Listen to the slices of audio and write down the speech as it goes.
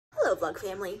vlog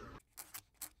family.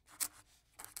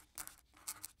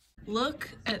 Look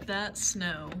at that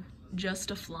snow,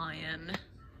 just a flying.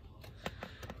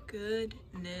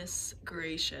 Goodness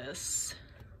gracious.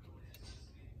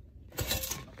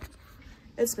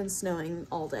 It's been snowing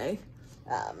all day.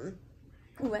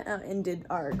 We went out and did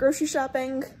our grocery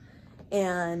shopping,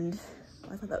 and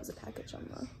I thought that was a package on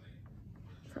the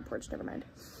front porch, never mind.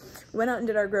 We went out and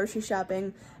did our grocery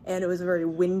shopping, and it was very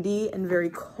windy and very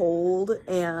cold,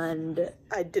 and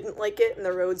I didn't like it, and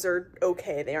the roads are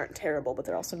okay. They aren't terrible, but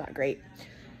they're also not great.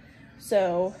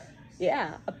 So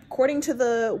yeah, according to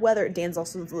the weather, Dan's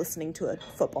also listening to a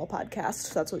football podcast,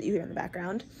 so that's what you hear in the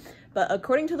background. But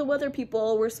according to the weather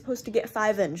people, we're supposed to get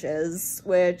 5 inches,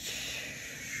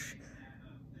 which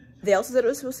they also said it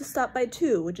was supposed to stop by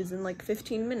 2, which is in like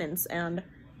 15 minutes, and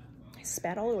I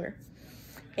spat all over.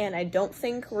 And I don't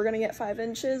think we're gonna get 5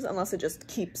 inches unless it just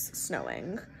keeps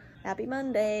snowing. Happy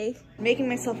Monday. I'm making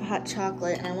myself a hot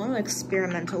chocolate, and I want to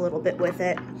experiment a little bit with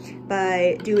it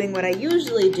by doing what I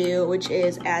usually do, which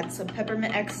is add some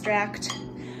peppermint extract,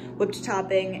 whipped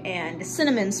topping, and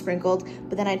cinnamon sprinkled.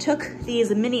 But then I took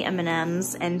these mini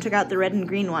M&Ms and took out the red and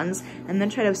green ones, and then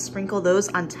tried to sprinkle those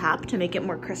on top to make it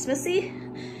more Christmassy.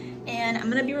 And I'm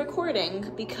gonna be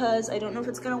recording because I don't know if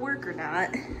it's gonna work or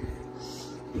not.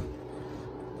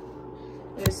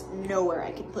 There's nowhere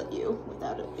I can put you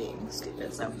without it being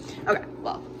stupid, so. Okay,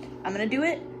 well, I'm gonna do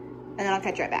it, and then I'll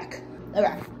catch you right back.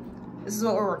 Okay, this is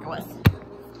what we're working with.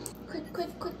 Quick,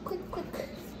 quick, quick, quick, quick.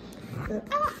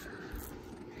 Ah!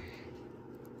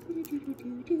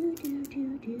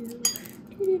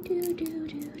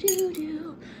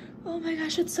 Oh my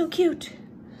gosh, it's so cute.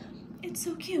 It's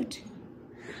so cute.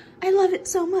 I love it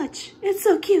so much. It's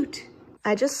so cute.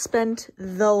 I just spent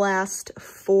the last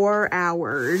 4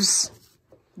 hours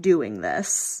doing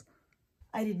this.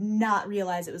 I did not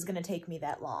realize it was gonna take me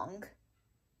that long.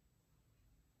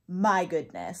 My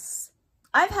goodness.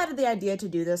 I've had the idea to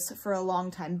do this for a long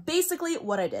time. Basically,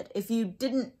 what I did, if you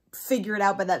didn't figure it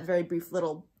out by that very brief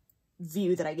little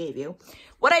view that I gave you,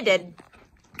 what I did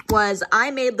was I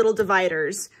made little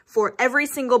dividers for every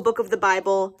single book of the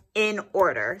Bible in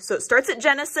order. So it starts at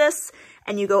Genesis,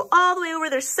 and you go all the way over,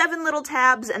 there's 7 little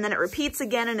tabs, and then it repeats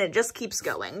again, and it just keeps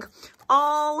going.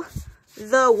 All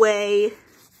the way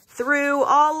through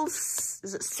all, is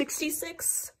it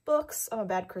 66 books? I'm a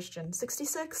bad Christian.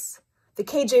 66? The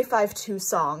KJ52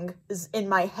 song is in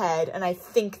my head, and I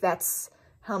think that's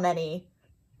how many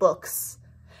books.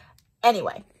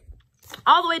 Anyway,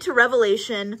 all the way to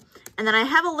Revelation, and then I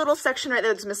have a little section right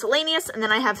there that's miscellaneous, and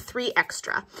then I have 3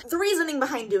 extra. The reasoning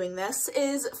behind doing this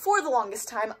is, for the longest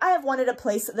time, I have wanted a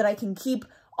place that I can keep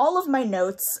all of my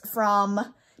notes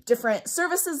from different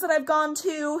services that I've gone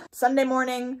to, Sunday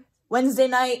morning, Wednesday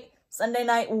night, Sunday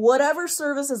night, whatever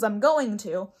services I'm going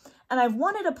to, and I've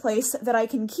wanted a place that I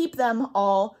can keep them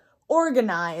all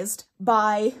organized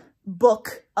by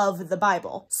book of the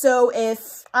Bible. So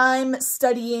if I'm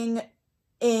studying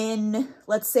in,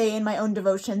 let's say in my own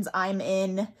devotions, I'm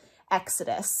in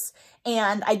Exodus,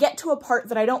 and I get to a part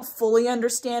that I don't fully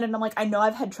understand, and I'm like, I know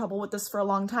I've had trouble with this for a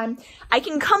long time, I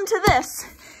can come to this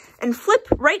and flip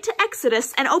right to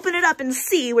Exodus and open it up and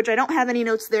see, which I don't have any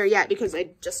notes there yet because I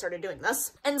just started doing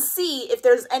this, and see if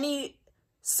there's any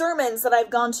sermons that I've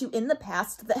gone to in the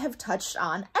past that have touched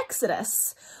on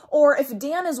Exodus. Or if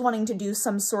Dan is wanting to do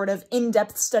some sort of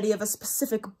in-depth study of a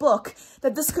specific book,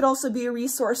 that this could also be a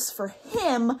resource for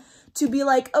him to be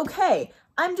like, okay,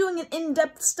 I'm doing an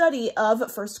in-depth study of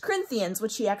 1 Corinthians,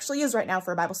 which he actually is right now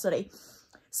for a Bible study.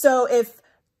 So if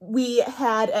we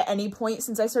had at any point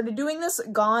since I started doing this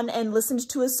gone and listened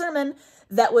to a sermon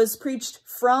that was preached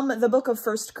from the book of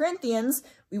 1 Corinthians,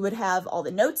 we would have all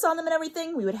the notes on them and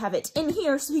everything. We would have it in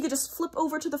here so he could just flip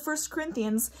over to the 1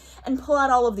 Corinthians and pull out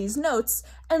all of these notes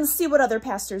and see what other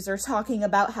pastors are talking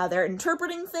about, how they're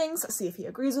interpreting things, see if he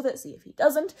agrees with it, see if he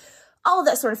doesn't, all of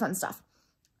that sort of fun stuff.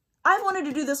 I've wanted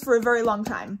to do this for a very long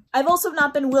time. I've also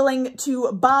not been willing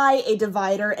to buy a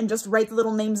divider and just write the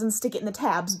little names and stick it in the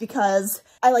tabs because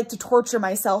I like to torture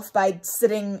myself by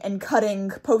sitting and cutting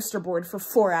poster board for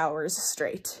 4 hours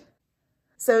straight.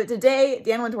 So today,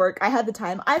 Dan went to work, I had the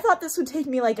time. I thought this would take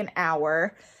me like an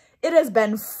hour. It has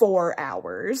been 4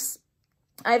 hours.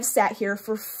 I've sat here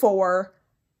for 4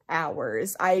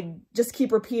 hours. I just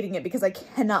keep repeating it because I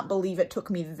cannot believe it took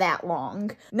me that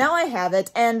long. Now I have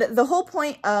it, and the whole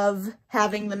point of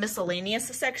having the miscellaneous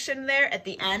section there at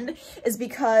the end is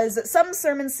because some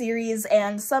sermon series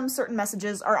and some certain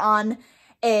messages are on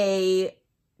a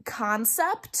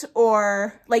concept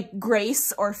or like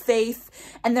grace or faith,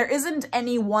 and there isn't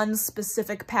any one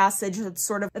specific passage that's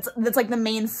sort of that's like the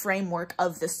main framework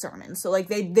of this sermon. So like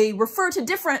they refer to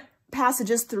different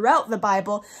passages throughout the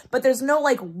Bible, but there's no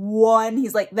like one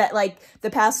he's like that like the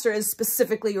pastor is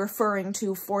specifically referring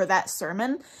to for that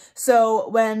sermon. So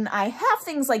when I have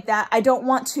things like that, I don't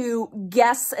want to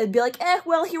guess and be like,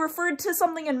 well, he referred to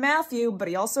something in Matthew, but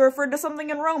he also referred to something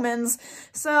in Romans.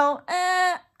 So,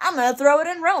 I'm gonna throw it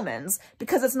in Romans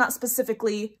because it's not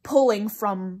specifically pulling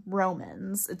from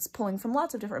Romans. It's pulling from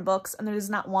lots of different books, and there's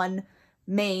not one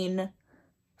main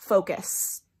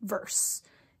focus verse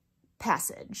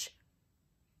passage,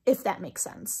 if that makes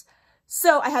sense.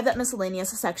 So I have that miscellaneous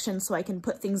section so I can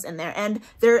put things in there. And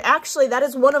they're actually, that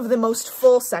is one of the most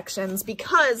full sections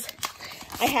because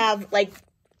I have like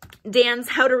Dan's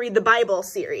How to Read the Bible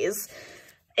series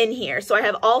in here. So I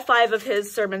have all 5 of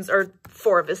his sermons, or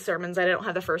 4 of his sermons. I don't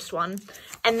have the first one.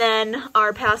 And then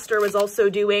our pastor was also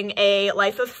doing a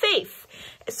Life of Faith.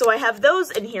 So I have those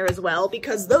in here as well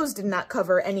because those did not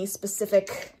cover any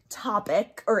specific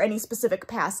topic or any specific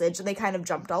passage. They kind of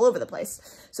jumped all over the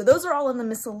place. So those are all in the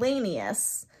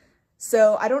miscellaneous.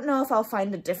 So I don't know if I'll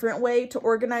find a different way to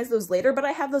organize those later, but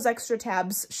I have those extra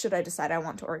tabs should I decide I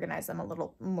want to organize them a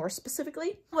little more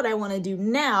specifically. What I want to do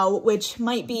now, which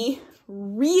might be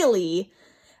really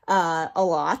a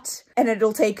lot, and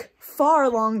it'll take far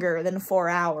longer than 4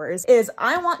 hours, is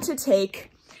I want to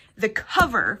take the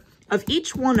cover of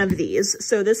each one of these.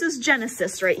 So this is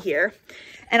Genesis right here.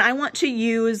 And I want to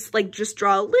use, like, just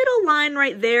draw a little line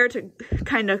right there to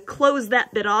kind of close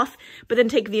that bit off, but then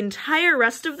take the entire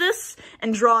rest of this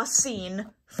and draw a scene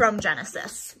from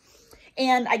Genesis.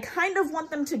 And I kind of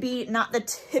want them to be not the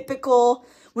typical,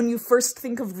 when you first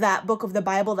think of that book of the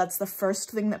Bible, that's the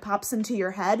first thing that pops into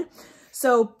your head.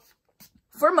 So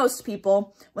for most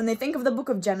people, when they think of the book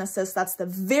of Genesis, that's the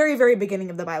very, very beginning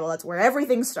of the Bible. That's where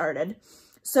everything started.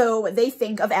 So they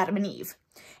think of Adam and Eve.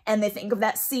 And they think of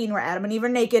that scene where Adam and Eve are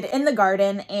naked in the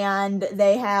garden and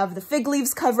they have the fig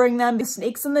leaves covering them, the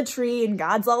snakes in the tree, and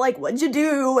God's all like, what'd you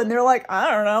do? And they're like,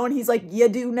 I don't know. And he's like, you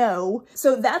do know.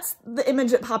 So that's the image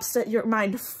that pops to your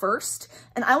mind first.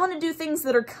 And I want to do things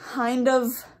that are kind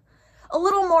of a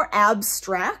little more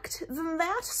abstract than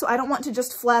that. So I don't want to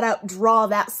just flat out draw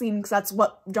that scene because that's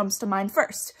what jumps to mind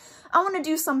first. I want to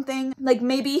do something like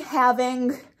maybe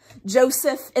having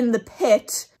Joseph in the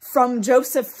pit from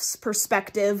Joseph's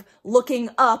perspective, looking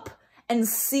up and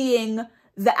seeing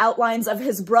the outlines of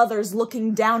his brothers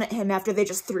looking down at him after they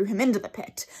just threw him into the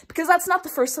pit. Because that's not the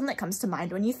first thing that comes to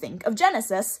mind when you think of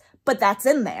Genesis, but that's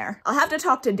in there. I'll have to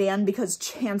talk to Dan because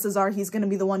chances are he's going to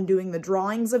be the one doing the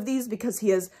drawings of these because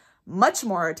he is much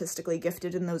more artistically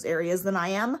gifted in those areas than I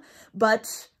am.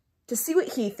 But to see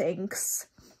what he thinks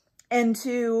and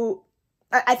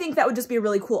I think that would just be a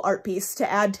really cool art piece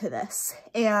to add to this.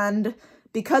 And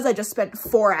because I just spent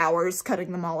 4 hours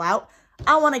cutting them all out,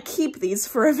 I want to keep these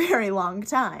for a very long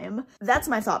time. That's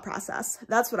my thought process.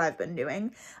 That's what I've been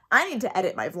doing. I need to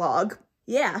edit my vlog.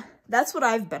 Yeah, that's what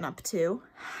I've been up to.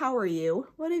 How are you?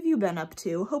 What have you been up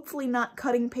to? Hopefully not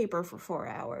cutting paper for 4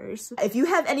 hours. If you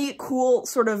have any cool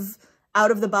sort of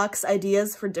out-of-the-box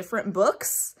ideas for different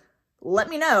books, let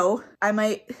me know. I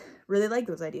might really like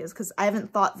those ideas because I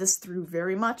haven't thought this through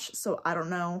very much, so I don't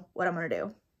know what I'm gonna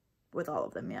do with all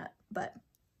of them yet, but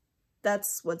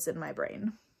that's what's in my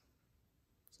brain.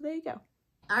 So there you go.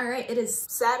 All right, it is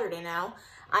Saturday now.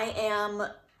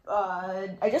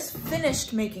 I just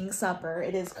finished making supper.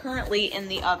 It is currently in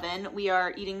the oven. We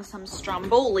are eating some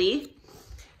stromboli.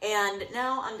 And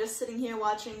now I'm just sitting here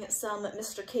watching some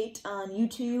Mr. Kate on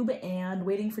YouTube and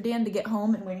waiting for Dan to get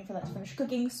home and waiting for that to finish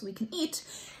cooking so we can eat.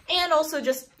 And also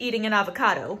just eating an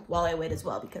avocado while I wait as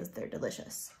well because they're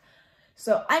delicious.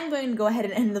 So I'm going to go ahead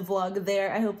and end the vlog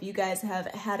there. I hope you guys have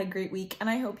had a great week and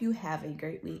I hope you have a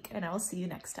great week and I will see you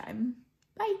next time.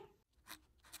 Bye.